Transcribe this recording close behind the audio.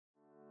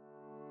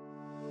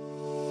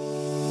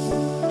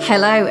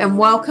Hello and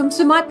welcome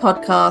to my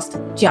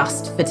podcast,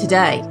 Just for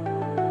Today.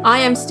 I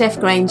am Steph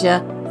Granger,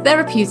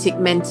 therapeutic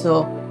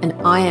mentor, and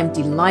I am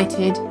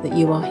delighted that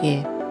you are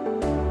here.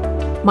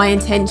 My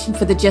intention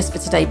for the Just for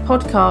Today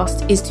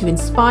podcast is to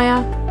inspire,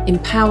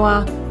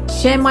 empower,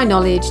 share my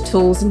knowledge,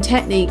 tools and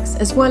techniques,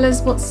 as well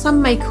as what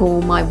some may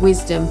call my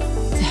wisdom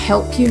to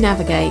help you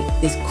navigate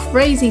this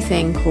crazy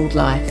thing called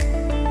life.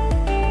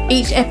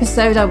 Each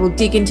episode I will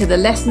dig into the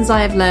lessons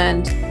I have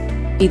learned,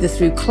 either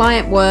through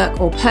client work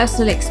or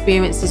personal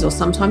experiences or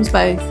sometimes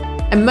both,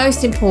 and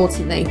most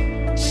importantly,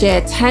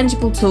 share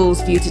tangible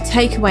tools for you to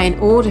take away in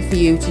order for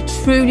you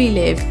to truly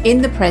live in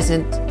the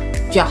present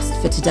just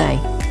for today.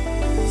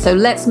 So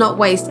let's not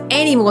waste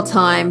any more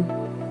time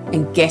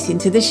and get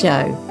into the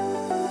show.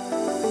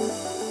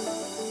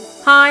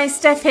 Hi,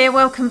 Steph here.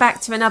 Welcome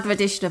back to another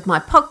edition of my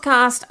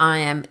podcast. I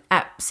am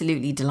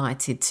absolutely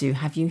delighted to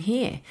have you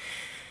here.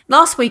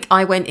 Last week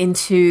I went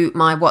into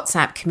my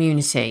WhatsApp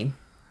community,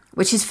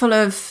 which is full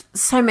of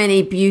so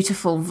many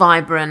beautiful,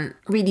 vibrant,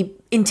 really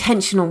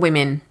intentional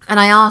women.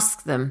 And I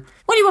asked them,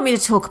 what do you want me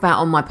to talk about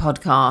on my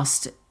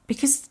podcast?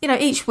 Because,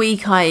 each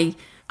week I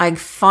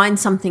find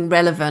something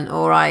relevant,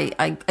 or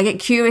I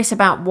get curious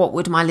about what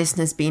would my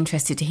listeners be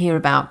interested to hear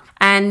about.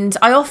 And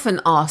I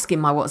often ask in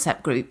my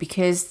WhatsApp group,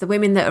 because the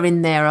women that are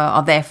in there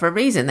are there for a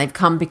reason. They've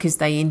come because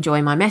they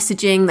enjoy my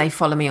messaging, they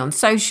follow me on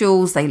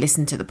socials, they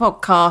listen to the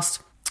podcast.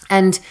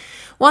 And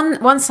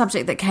one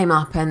subject that came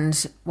up,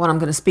 and what I'm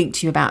going to speak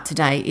to you about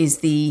today, is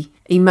the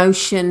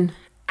emotion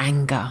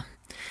anger.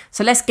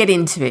 So let's get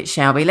into it,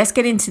 shall we? Let's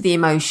get into the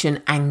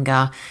emotion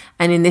anger.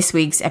 And in this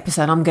week's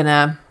episode, I'm going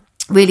to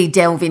really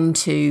delve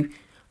into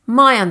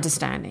my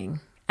understanding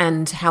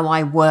and how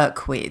I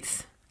work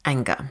with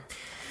anger.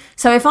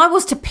 So if I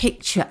was to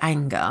picture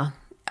anger,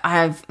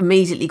 I've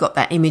immediately got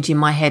that image in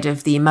my head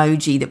of the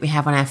emoji that we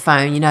have on our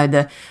phone,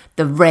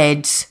 the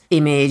red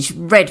image,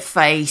 red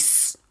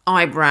face,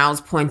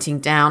 eyebrows pointing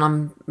down.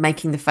 I'm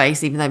making the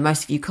face, even though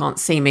most of you can't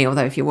see me,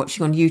 although if you're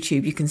watching on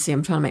YouTube, you can see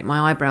I'm trying to make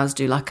my eyebrows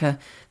do like a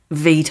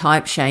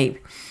V-type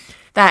shape.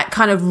 That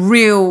kind of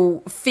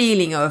real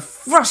feeling of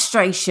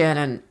frustration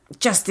and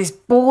just this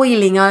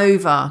boiling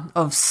over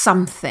of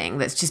something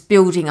that's just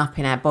building up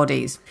in our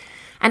bodies.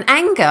 And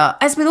anger,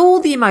 as with all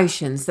the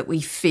emotions that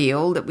we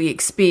feel, that we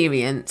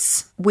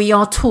experience, we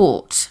are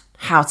taught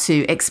how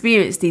to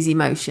experience these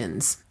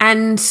emotions.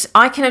 And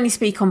I can only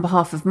speak on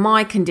behalf of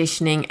my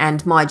conditioning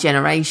and my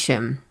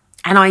generation.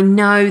 And I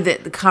know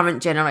that the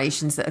current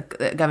generations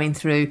that are going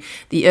through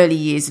the early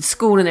years of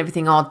school and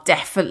everything are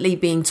definitely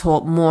being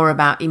taught more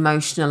about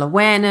emotional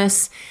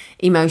awareness,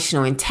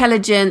 emotional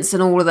intelligence,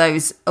 and all of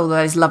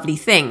those lovely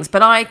things.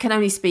 But I can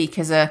only speak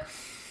as a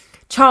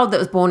child that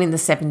was born in the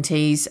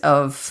 70s,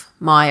 of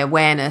my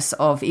awareness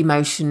of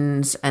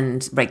emotions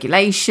and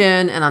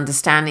regulation and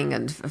understanding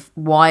and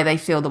why they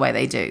feel the way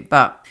they do.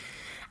 But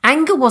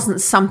anger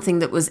wasn't something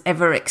that was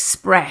ever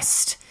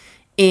expressed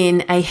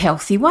in a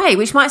healthy way,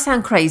 which might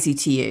sound crazy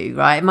to you,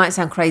 right? It might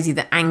sound crazy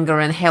that anger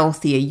and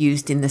healthy are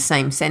used in the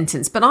same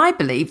sentence, but I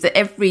believe that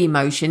every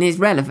emotion is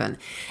relevant.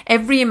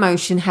 Every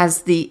emotion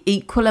has the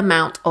equal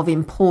amount of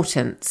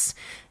importance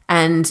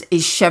and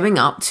is showing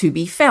up to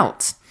be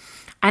felt.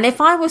 And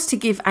if I was to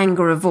give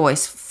anger a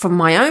voice, from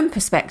my own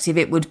perspective,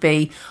 it would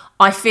be,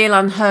 I feel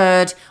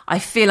unheard, I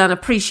feel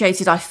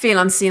unappreciated, I feel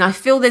unseen, I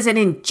feel there's an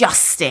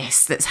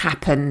injustice that's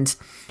happened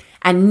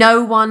and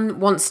no one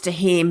wants to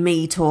hear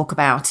me talk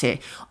about it,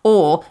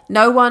 or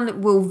no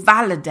one will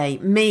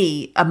validate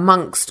me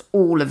amongst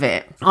all of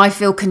it. I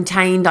feel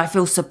contained, I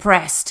feel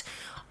suppressed,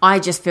 I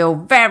just feel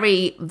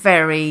very,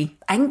 very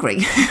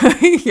angry.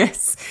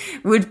 Yes,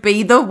 would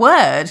be the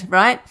word,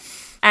 right?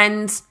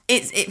 And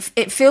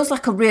it feels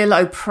like a real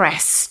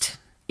oppressed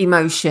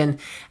emotion.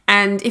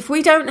 And if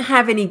we don't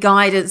have any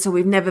guidance, or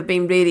we've never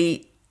been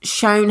really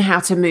shown how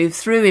to move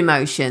through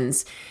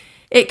emotions,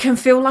 it can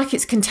feel like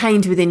it's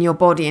contained within your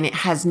body and it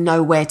has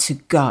nowhere to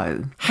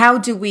go. How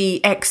do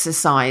we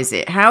exercise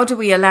it? How do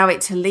we allow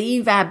it to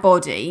leave our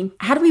body?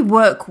 How do we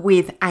work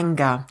with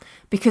anger?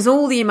 Because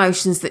all the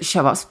emotions that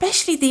show up,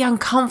 especially the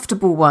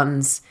uncomfortable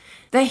ones,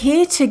 they're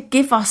here to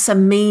give us a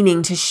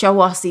meaning, to show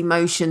us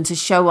emotion, to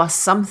show us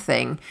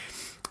something.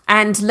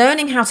 And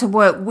learning how to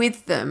work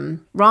with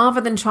them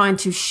rather than trying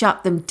to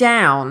shut them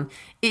down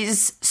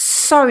is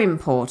so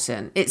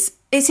important.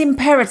 It's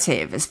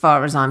imperative as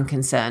far as I'm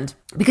concerned,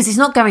 because it's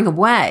not going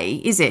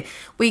away, is it?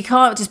 We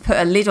can't just put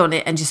a lid on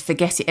it and just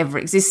forget it ever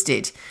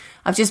existed.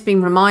 I've just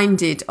been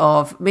reminded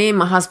of, me and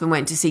my husband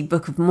went to see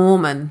Book of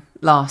Mormon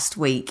last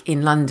week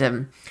in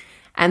London.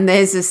 And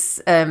there's this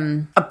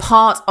a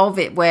part of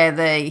it where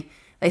they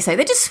say,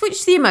 they just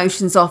switch the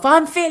emotions off.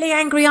 I'm feeling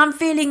angry, I'm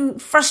feeling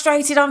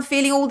frustrated, I'm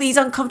feeling all these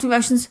uncomfortable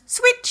emotions.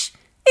 Switch,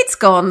 it's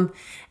gone.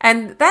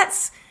 And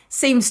that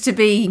seems to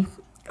be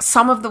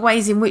some of the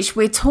ways in which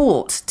we're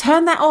taught.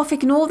 Turn that off,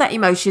 ignore that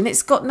emotion.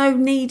 It's got no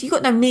need. You've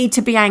got no need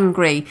to be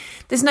angry.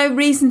 There's no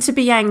reason to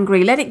be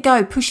angry. Let it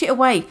go, push it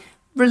away.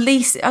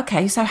 Release it.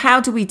 Okay, so how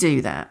do we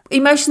do that?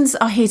 Emotions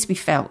are here to be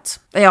felt.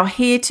 They are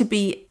here to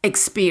be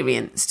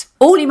experienced.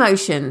 All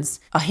emotions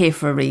are here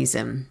for a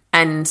reason. And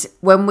And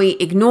when we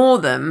ignore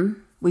them,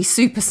 we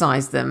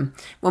supersize them.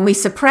 When we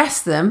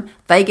suppress them,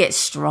 they get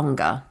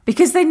stronger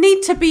because they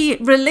need to be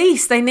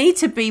released. They need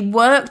to be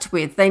worked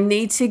with. They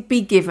need to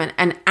be given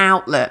an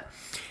outlet.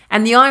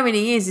 And the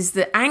irony is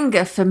that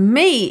anger for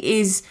me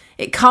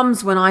it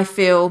comes when I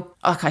feel,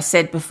 like I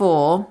said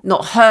before,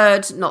 not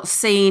heard, not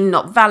seen,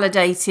 not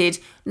validated,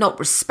 not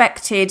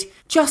respected,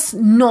 just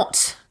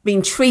not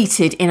being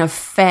treated in a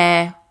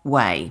fair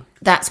way.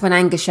 That's when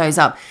anger shows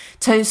up.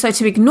 So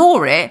to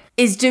ignore it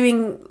is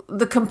doing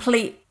the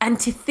complete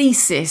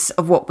antithesis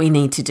of what we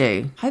need to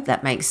do. I hope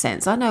that makes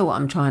sense. I know what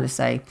I'm trying to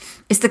say.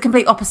 It's the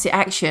complete opposite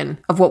action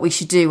of what we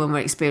should do when we're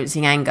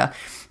experiencing anger.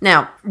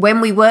 Now,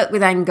 when we work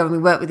with anger and we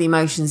work with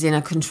emotions in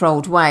a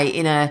controlled way,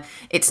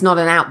 it's not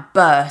an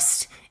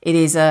outburst. It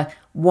is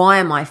why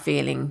am I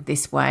feeling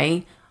this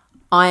way?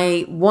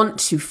 I want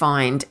to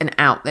find an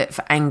outlet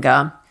for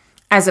anger,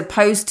 as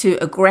opposed to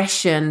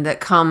aggression that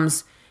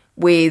comes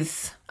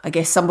with, I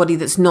guess, somebody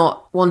that's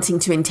not wanting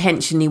to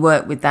intentionally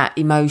work with that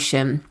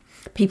emotion.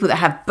 People that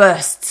have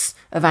bursts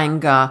of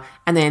anger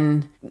and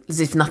then as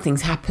if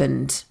nothing's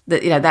happened.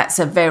 That's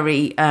a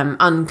very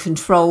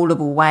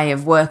uncontrollable way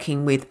of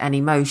working with an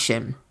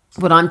emotion.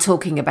 What I'm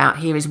talking about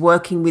here is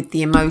working with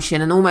the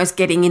emotion and almost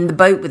getting in the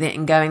boat with it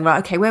and going, right,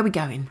 okay, where are we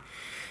going?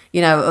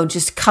 Or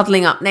just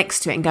cuddling up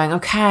next to it and going,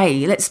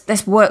 okay,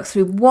 let's work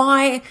through,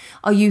 why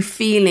are you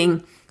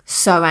feeling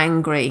so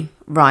angry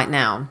right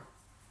now?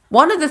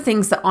 One of the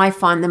things that I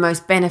find the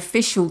most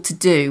beneficial to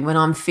do when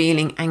I'm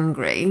feeling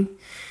angry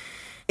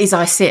is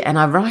I sit and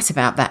I write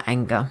about that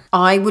anger.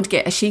 I would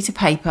get a sheet of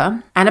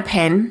paper and a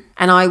pen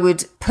and I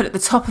would put at the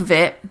top of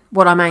it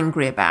what I'm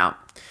angry about.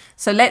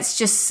 So let's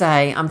just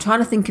say, I'm trying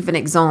to think of an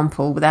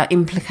example without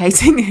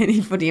implicating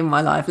anybody in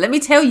my life. Let me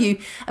tell you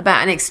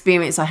about an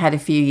experience I had a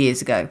few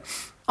years ago.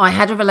 I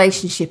had a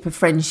relationship, a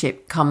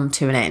friendship come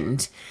to an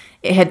end.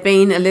 It had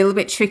been a little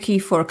bit tricky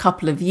for a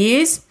couple of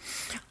years.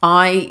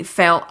 I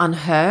felt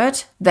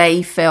unheard,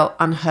 they felt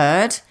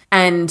unheard,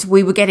 and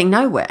we were getting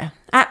nowhere,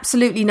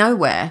 absolutely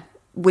nowhere.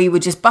 We were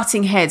just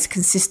butting heads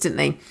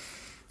consistently.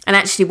 And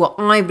actually what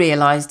I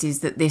realised is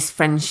that this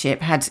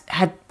friendship had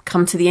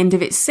come to the end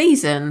of its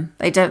season.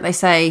 They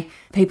say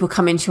people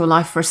come into your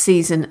life for a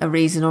season, a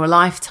reason, or a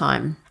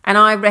lifetime. And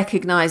I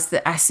recognised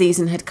that our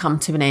season had come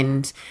to an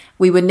end.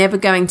 We were never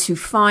going to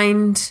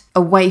find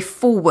a way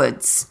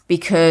forwards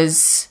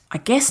because I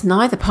guess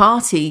neither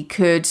party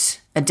could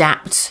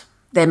adapt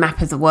their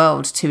map of the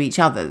world to each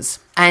other's.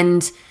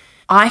 And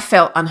I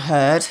felt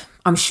unheard.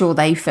 I'm sure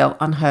they felt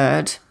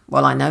unheard.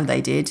 Well, I know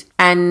they did.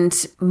 And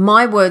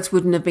my words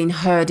wouldn't have been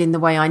heard in the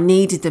way I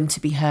needed them to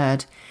be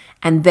heard.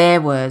 And their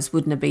words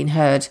wouldn't have been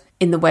heard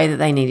in the way that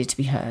they needed to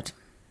be heard.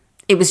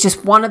 It was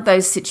just one of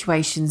those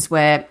situations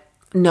where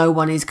no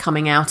one is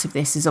coming out of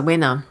this as a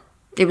winner.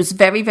 It was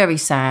very, very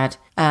sad.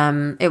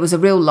 It was a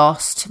real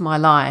loss to my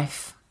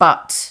life,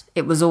 but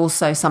it was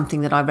also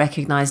something that I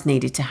recognised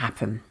needed to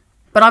happen.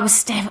 But I was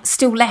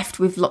still left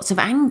with lots of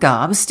anger.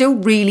 I was still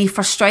really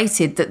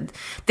frustrated that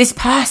this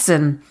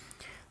person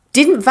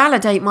didn't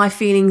validate my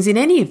feelings in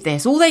any of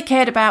this. All they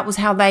cared about was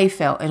how they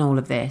felt in all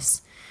of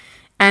this.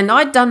 And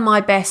I'd done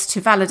my best to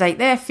validate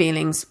their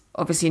feelings,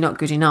 obviously not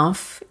good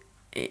enough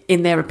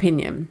in their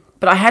opinion.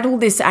 But I had all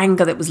this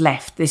anger that was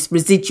left, this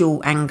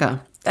residual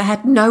anger that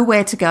had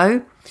nowhere to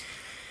go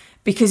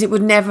because it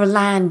would never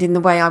land in the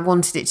way I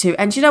wanted it to.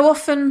 And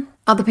often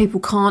other people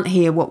can't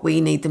hear what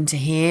we need them to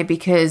hear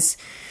because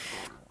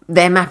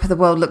their map of the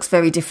world looks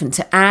very different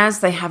to ours.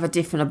 They have a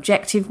different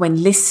objective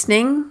when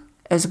listening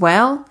as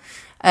well.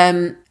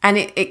 And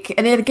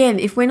again,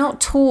 if we're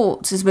not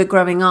taught as we're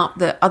growing up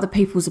that other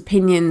people's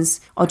opinions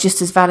are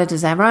just as valid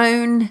as our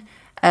own,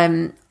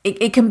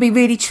 it can be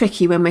really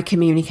tricky when we're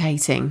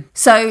communicating.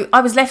 So I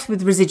was left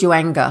with residual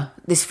anger,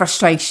 this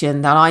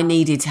frustration that I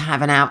needed to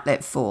have an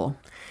outlet for.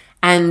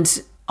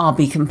 And I'll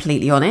be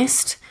completely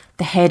honest,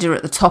 the header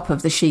at the top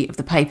of the sheet of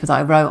the paper that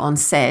I wrote on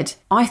said,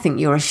 "I think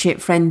you're a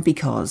shit friend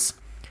because."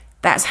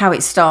 That's how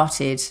it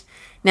started.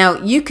 Now,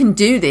 you can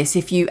do this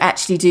if you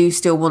actually do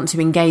still want to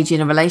engage in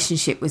a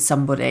relationship with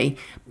somebody,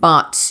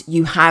 but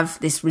you have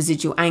this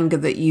residual anger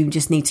that you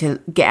just need to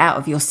get out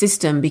of your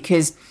system,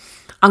 because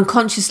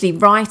unconsciously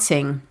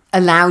writing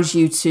allows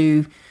you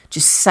to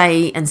just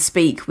say and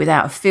speak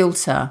without a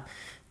filter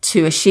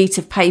to a sheet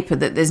of paper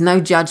that there's no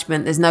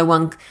judgment, there's no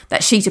one,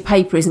 that sheet of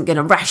paper isn't going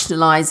to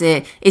rationalise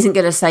it, isn't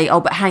going to say, oh,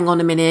 but hang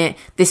on a minute,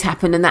 this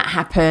happened and that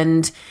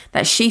happened.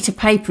 That sheet of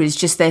paper is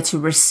just there to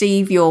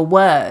receive your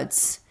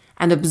words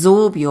and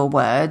absorb your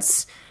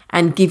words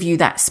and give you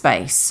that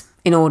space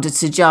in order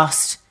to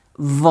just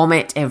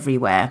vomit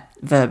everywhere,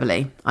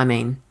 verbally, I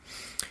mean.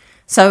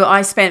 So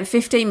I spent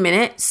 15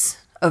 minutes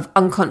of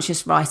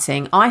unconscious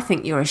writing, "I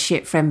think you're a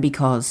shit friend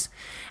because,"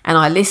 and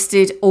I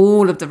listed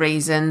all of the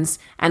reasons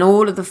and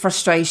all of the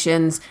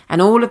frustrations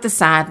and all of the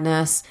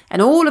sadness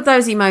and all of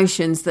those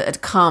emotions that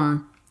had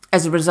come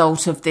as a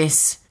result of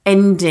this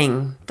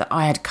ending that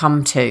I had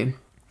come to.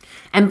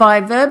 And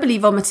by verbally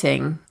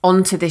vomiting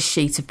onto this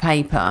sheet of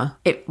paper,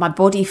 my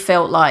body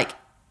felt like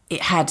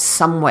it had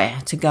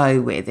somewhere to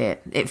go with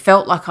it. It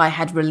felt like I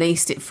had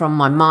released it from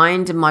my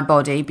mind and my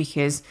body,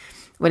 because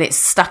when it's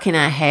stuck in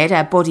our head,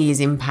 our body is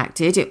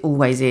impacted. It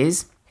always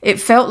is. It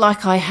felt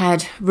like I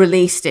had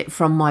released it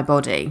from my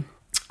body.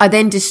 I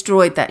then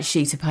destroyed that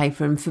sheet of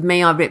paper, and for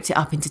me, I ripped it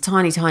up into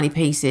tiny, tiny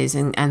pieces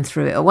and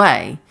threw it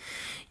away.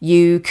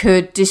 You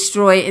could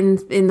destroy it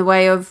in the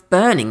way of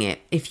burning it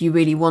if you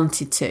really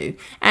wanted to.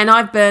 And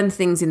I've burned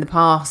things in the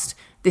past.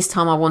 This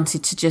time I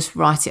wanted to just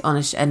write it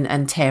on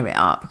and tear it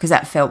up, because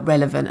that felt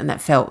relevant and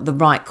that felt the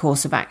right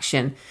course of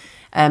action.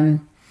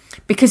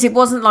 Because it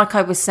wasn't like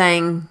I was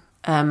saying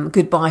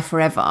goodbye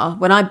forever.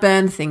 When I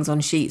burn things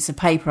on sheets of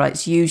paper,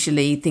 it's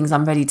usually things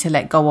I'm ready to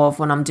let go of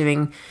when I'm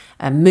doing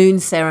moon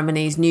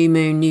ceremonies, new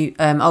moon,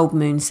 old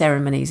moon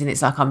ceremonies. And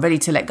it's like I'm ready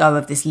to let go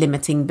of this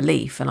limiting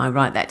belief, and I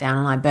write that down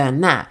and I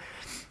burn that.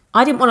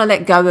 I didn't want to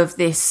let go of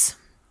this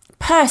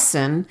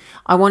person.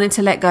 I wanted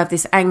to let go of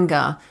this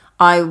anger.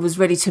 I was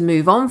ready to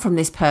move on from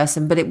this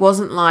person, but it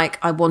wasn't like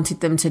I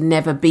wanted them to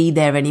never be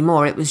there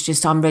anymore. It was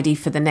just, I'm ready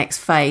for the next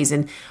phase.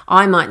 And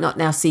I might not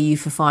now see you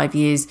for 5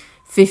 years,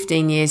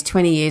 15 years,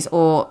 20 years,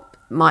 or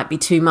might be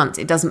 2 months.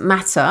 It doesn't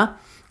matter.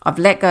 I've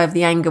let go of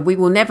the anger. We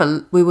will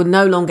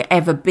no longer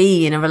ever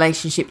be in a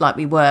relationship like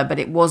we were, but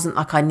it wasn't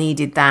like I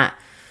needed that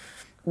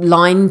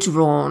line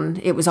drawn.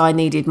 It was, I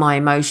needed my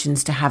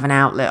emotions to have an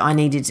outlet. I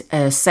needed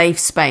a safe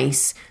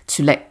space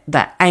to let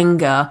that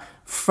anger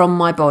from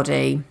my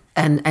body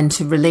and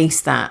to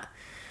release that.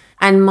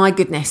 And my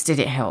goodness, did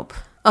it help.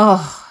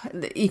 Oh,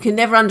 you can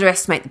never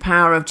underestimate the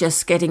power of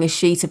just getting a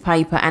sheet of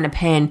paper and a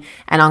pen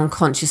and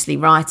unconsciously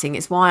writing.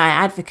 It's why I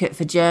advocate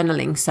for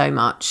journaling so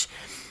much,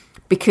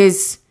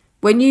 because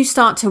when you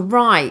start to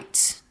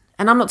write,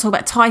 and I'm not talking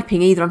about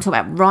typing either, I'm talking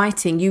about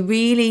writing, you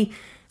really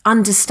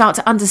start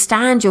to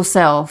understand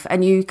yourself,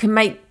 and you can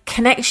make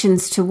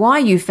connections to why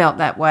you felt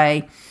that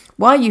way,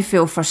 why you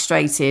feel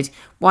frustrated,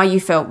 why you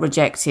felt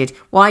rejected,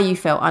 why you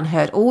felt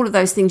unheard. All of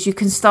those things you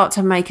can start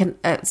to make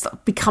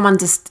become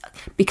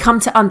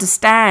to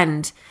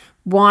understand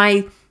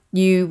why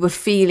you were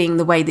feeling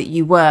the way that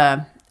you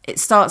were. It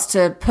starts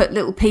to put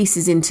little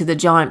pieces into the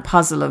giant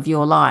puzzle of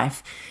your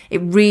life.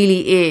 It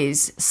really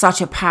is such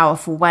a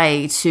powerful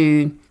way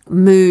to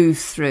move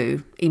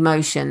through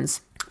emotions.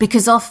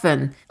 Because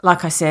often,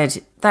 like I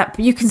said, that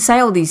you can say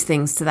all these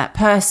things to that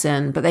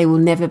person, but they will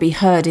never be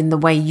heard in the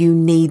way you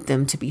need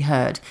them to be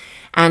heard.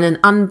 And an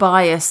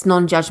unbiased,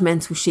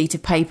 non-judgmental sheet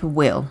of paper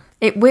will.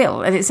 It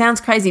will. And it sounds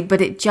crazy,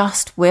 but it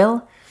just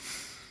will.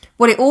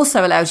 What it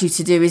also allows you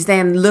to do is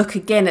then look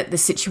again at the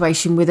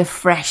situation with a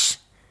fresh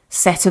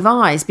set of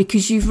eyes,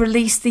 because you've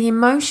released the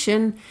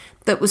emotion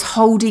that was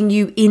holding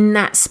you in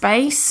that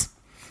space.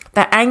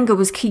 That anger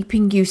was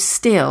keeping you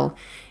still.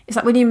 It's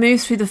like when you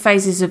move through the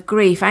phases of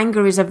grief,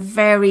 anger is a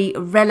very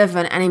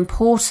relevant and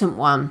important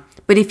one.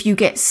 But if you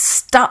get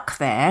stuck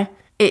there,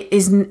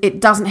 it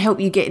doesn't help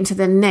you get into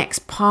the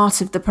next part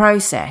of the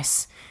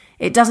process.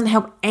 It doesn't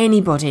help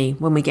anybody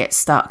when we get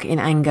stuck in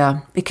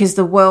anger, because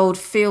the world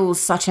feels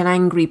such an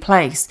angry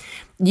place.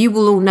 You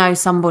will all know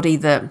somebody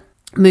that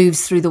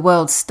moves through the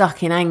world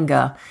stuck in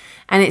anger,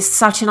 and it's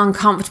such an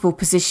uncomfortable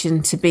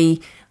position to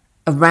be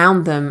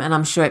around them, and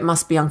I'm sure it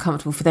must be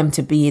uncomfortable for them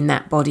to be in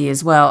that body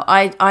as well.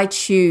 I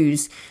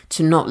choose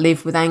to not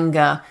live with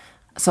anger,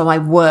 so I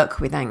work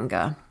with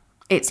anger.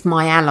 It's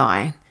my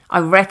ally. I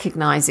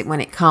recognize it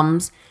when it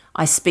comes,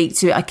 I speak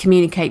to it, I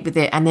communicate with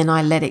it, and then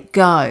I let it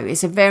go.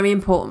 It's a very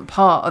important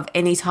part of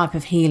any type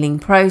of healing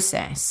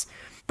process.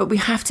 But we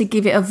have to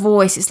give it a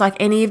voice. It's like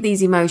any of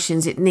these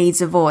emotions, it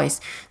needs a voice.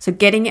 So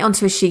getting it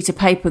onto a sheet of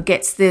paper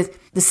gets the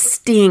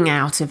sting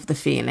out of the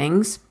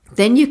feelings.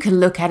 Then you can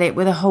look at it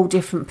with a whole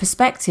different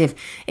perspective.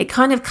 It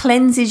kind of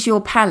cleanses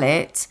your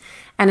palette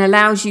and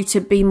allows you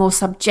to be more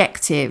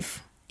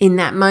subjective in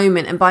that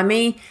moment. And by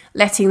me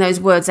letting those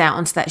words out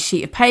onto that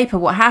sheet of paper,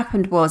 what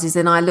happened was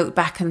then I looked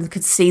back and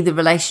could see the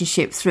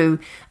relationship through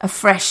a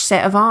fresh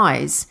set of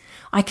eyes.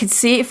 I could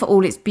see it for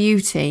all its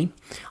beauty.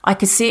 I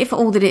could see it for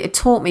all that it had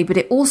taught me, but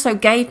it also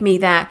gave me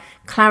that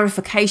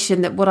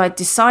clarification that what I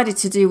decided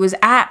to do was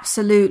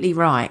absolutely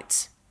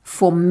right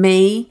for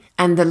me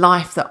and the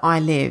life that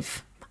I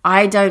live.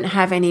 I don't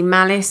have any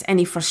malice,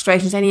 any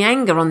frustrations, any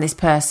anger on this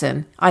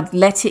person. I'd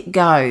let it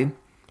go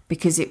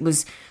because it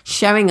was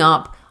showing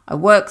up. I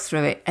worked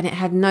through it and it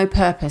had no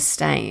purpose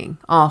staying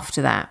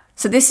after that.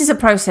 So this is a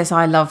process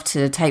I love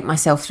to take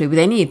myself through with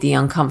any of the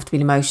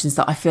uncomfortable emotions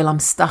that I feel I'm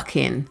stuck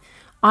in.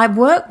 I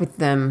work with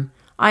them.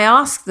 I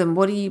ask them,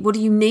 what do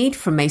you need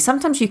from me?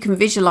 Sometimes you can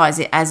visualize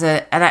it as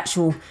an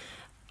actual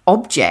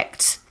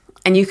object,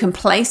 and you can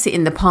place it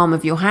in the palm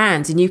of your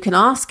hand, and you can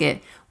ask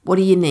it, what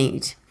do you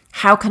need?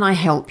 How can I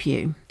help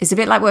you? It's a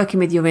bit like working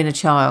with your inner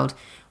child.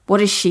 What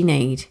does she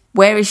need?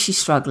 Where is she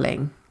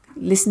struggling?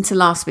 Listen to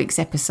last week's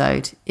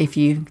episode if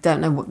you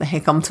don't know what the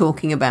heck I'm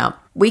talking about.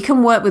 We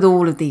can work with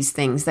all of these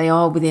things. They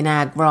are within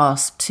our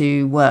grasp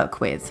to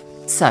work with.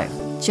 So,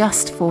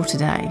 just for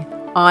today,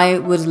 I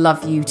would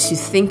love you to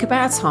think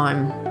about a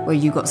time where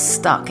you got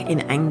stuck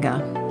in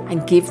anger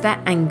and give that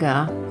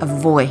anger a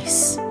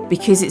voice.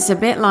 because it's a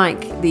bit like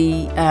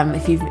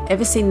if you've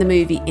ever seen the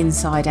movie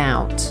Inside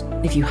Out.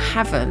 If you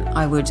haven't,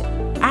 I would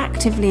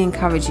actively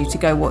encourage you to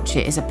go watch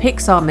it. It's a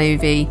Pixar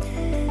movie.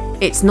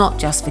 It's not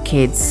just for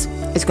kids.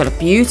 It's got a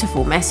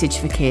beautiful message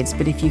for kids,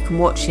 but if you can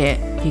watch it,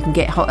 if you can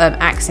get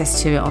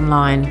access to it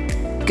online,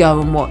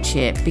 go and watch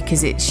it,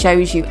 because it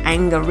shows you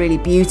anger really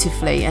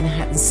beautifully,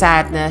 and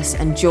sadness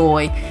and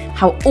joy,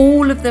 how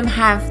all of them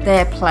have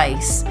their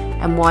place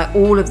and why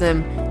all of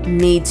them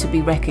need to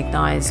be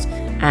recognised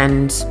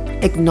and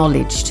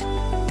acknowledged.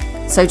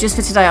 So just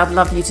for today, I'd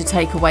love you to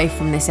take away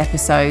from this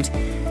episode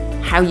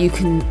how you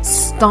can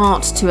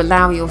start to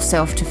allow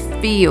yourself to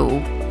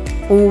feel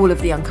all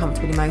of the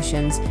uncomfortable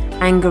emotions.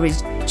 Anger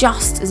is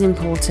just as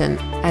important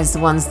as the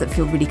ones that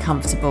feel really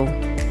comfortable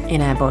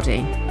in our body.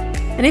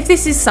 And if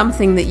this is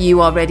something that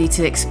you are ready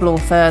to explore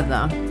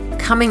further,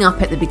 coming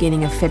up at the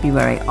beginning of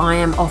February, I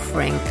am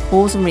offering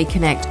Pause and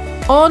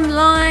Reconnect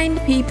online,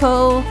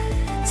 people.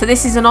 So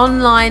this is an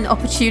online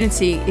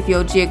opportunity. If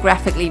you're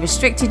geographically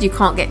restricted, you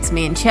can't get to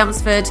me in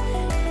Chelmsford,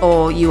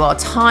 or you are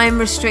time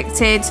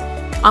restricted,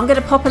 I'm going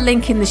to pop a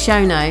link in the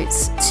show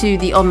notes to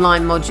the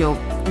online module.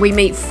 We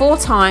meet 4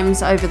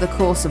 times over the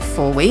course of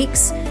 4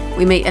 weeks.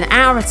 We meet an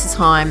hour at a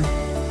time,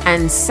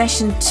 and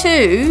session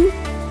 2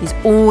 is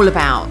all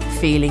about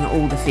feeling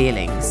all the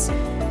feelings.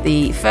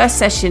 The first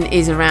session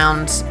is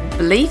around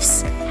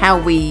beliefs,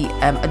 how we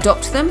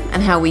adopt them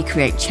and how we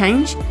create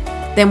change.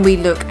 Then we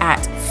look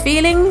at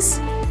feelings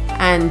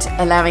and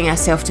allowing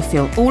ourselves to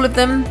feel all of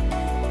them.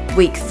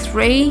 Week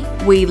 3,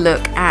 we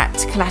look at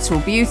collateral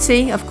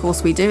beauty. Of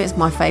course we do, it's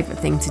my favourite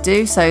thing to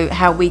do. So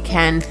how we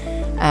can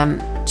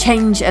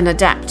change and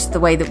adapt the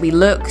way that we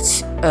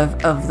looked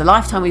of the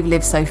lifetime we've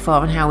lived so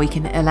far, and how we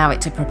can allow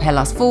it to propel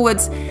us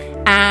forwards.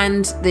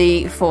 And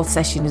the 4th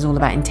session is all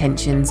about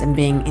intentions and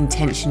being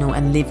intentional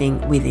and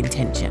living with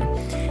intention.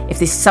 If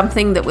this is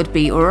something that would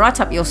be right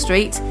up your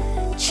street,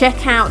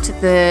 check out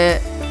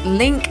the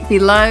link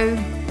below,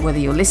 whether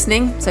you're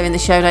listening, so in the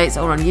show notes,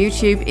 or on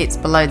YouTube, it's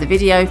below the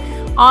video.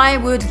 I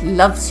would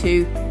love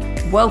to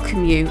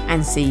welcome you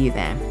and see you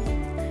there.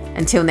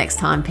 Until next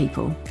time,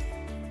 people.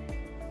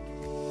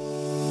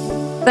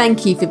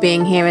 Thank you for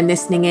being here and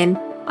listening in.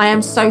 I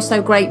am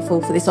so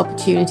grateful for this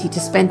opportunity to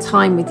spend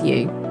time with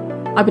you.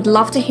 I would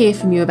love to hear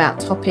from you about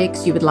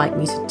topics you would like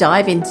me to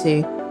dive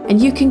into,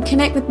 and you can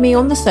connect with me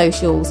on the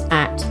socials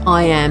at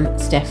I am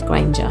Steph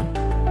Granger.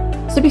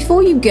 So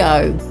before you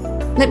go,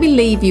 let me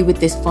leave you with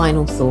this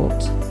final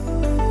thought.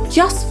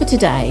 Just for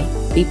today,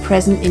 be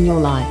present in your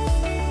life.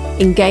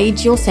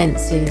 Engage your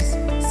senses,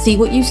 see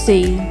what you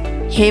see,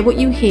 hear what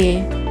you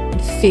hear,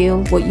 and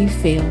feel what you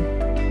feel.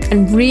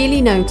 And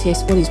really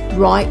notice what is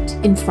right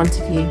in front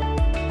of you.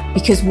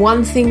 Because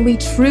one thing we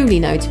truly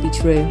know to be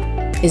true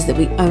is that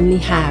we only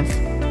have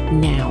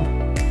now.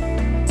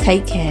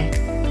 Take care.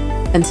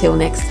 Until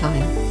next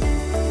time.